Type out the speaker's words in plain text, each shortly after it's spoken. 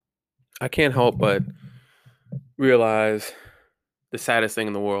I can't help but realize the saddest thing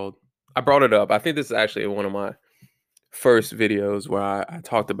in the world. I brought it up. I think this is actually one of my first videos where I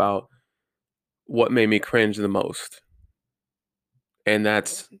talked about what made me cringe the most. And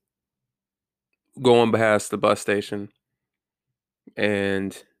that's going past the bus station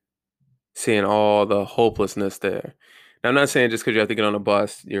and seeing all the hopelessness there. Now, I'm not saying just because you have to get on a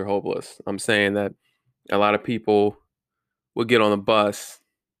bus, you're hopeless. I'm saying that a lot of people would get on the bus,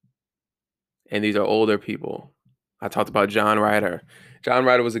 and these are older people. I talked about John Ryder. John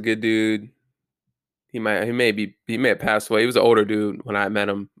Ryder was a good dude. He may have passed away. He was an older dude when I met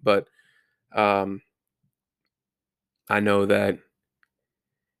him, but um, I know that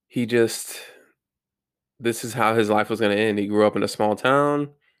he just this is how his life was going to end. He grew up in a small town.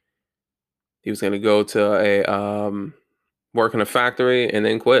 He was going to go to a work in a factory and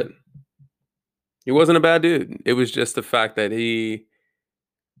then quit. He wasn't a bad dude. It was just the fact that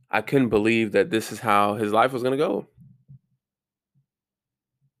I couldn't believe that this is how his life was going to go.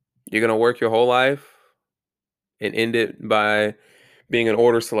 You're going to work your whole life and end it by being an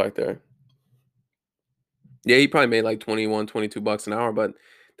order selector. Yeah, he probably made like 21, 22 bucks an hour, but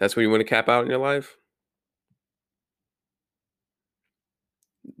that's where you want to cap out in your life.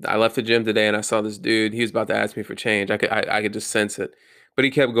 I left the gym today and I saw this dude. He was about to ask me for change. I could just sense it. But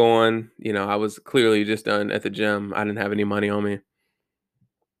he kept going. I was clearly just done at the gym. I didn't have any money on me.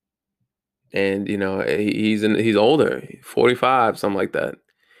 And he's older, 45, something like that.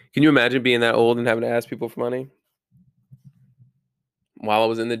 Can you imagine being that old and having to ask people for money? While I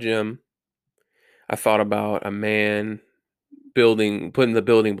was in the gym, I thought about a man putting the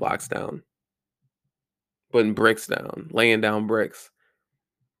building blocks down, putting bricks down, laying down bricks.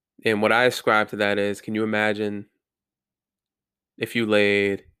 And what I ascribe to that is, can you imagine if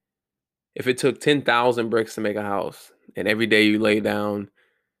if it took 10,000 bricks to make a house, and every day you lay down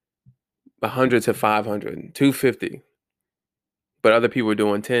 100 to 500, 250, but other people are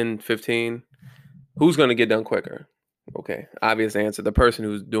doing 10, 15, who's going to get done quicker? Okay, obvious answer, the person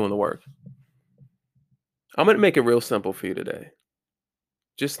who's doing the work. I'm going to make it real simple for you today.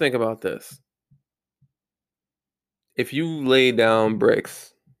 Just think about this. If you lay down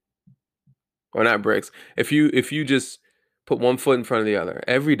bricks, or not bricks, if you just put one foot in front of the other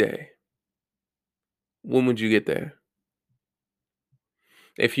every day, when would you get there?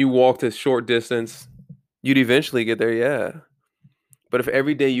 If you walked a short distance, you'd eventually get there, yeah. But if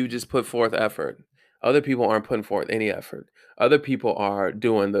every day you just put forth effort, other people aren't putting forth any effort. Other people are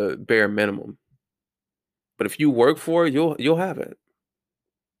doing the bare minimum. But if you work for it, you'll have it.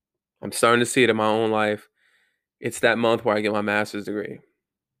 I'm starting to see it in my own life. It's that month where I get my master's degree.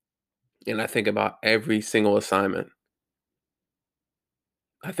 And I think about every single assignment.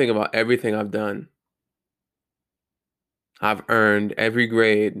 I think about everything I've done. I've earned every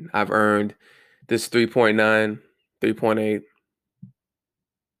grade. I've earned this 3.9, 3.8.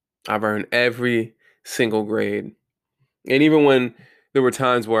 I've earned every single grade. And even when there were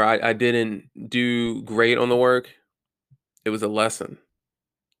times where I didn't do great on the work, it was a lesson.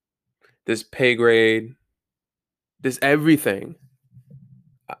 This pay grade, this everything,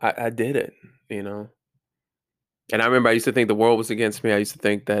 I did it, you know? And I remember I used to think the world was against me. I used to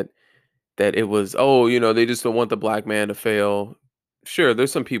think that it was, oh, they just don't want the black man to fail. Sure,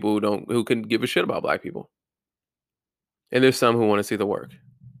 there's some people who can give a shit about black people. And there's some who want to see the work.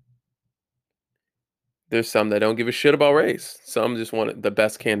 There's some that don't give a shit about race. Some just want the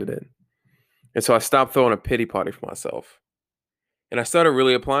best candidate. And so I stopped throwing a pity party for myself. And I started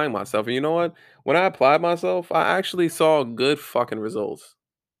really applying myself. And you know what? When I applied myself, I actually saw good fucking results.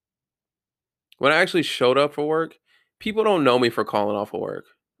 When I actually showed up for work, people don't know me for calling off of work.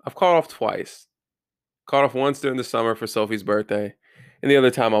 I've called off twice. Called off once during the summer for Sophie's birthday, and the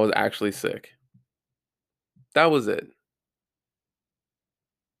other time I was actually sick. That was it.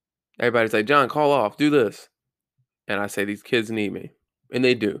 Everybody's like, John, call off, do this. And I say, these kids need me. And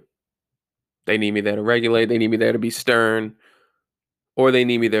they do. They need me there to regulate. They need me there to be stern. Or they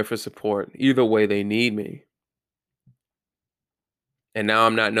need me there for support. Either way, they need me. And now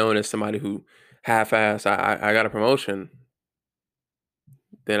I'm not known as somebody who half-assed. I got a promotion.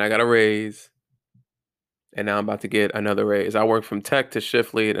 Then I got a raise. And now I'm about to get another raise. I work from tech to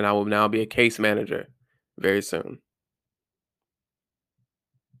shift lead, and I will now be a case manager very soon.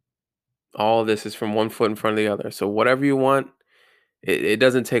 All of this is from one foot in front of the other. So whatever you want, it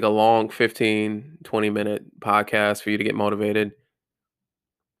doesn't take a long 15, 20-minute podcast for you to get motivated.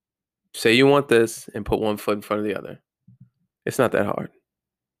 Say you want this and put one foot in front of the other. It's not that hard.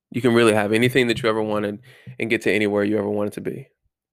 You can really have anything that you ever wanted and get to anywhere you ever wanted to be.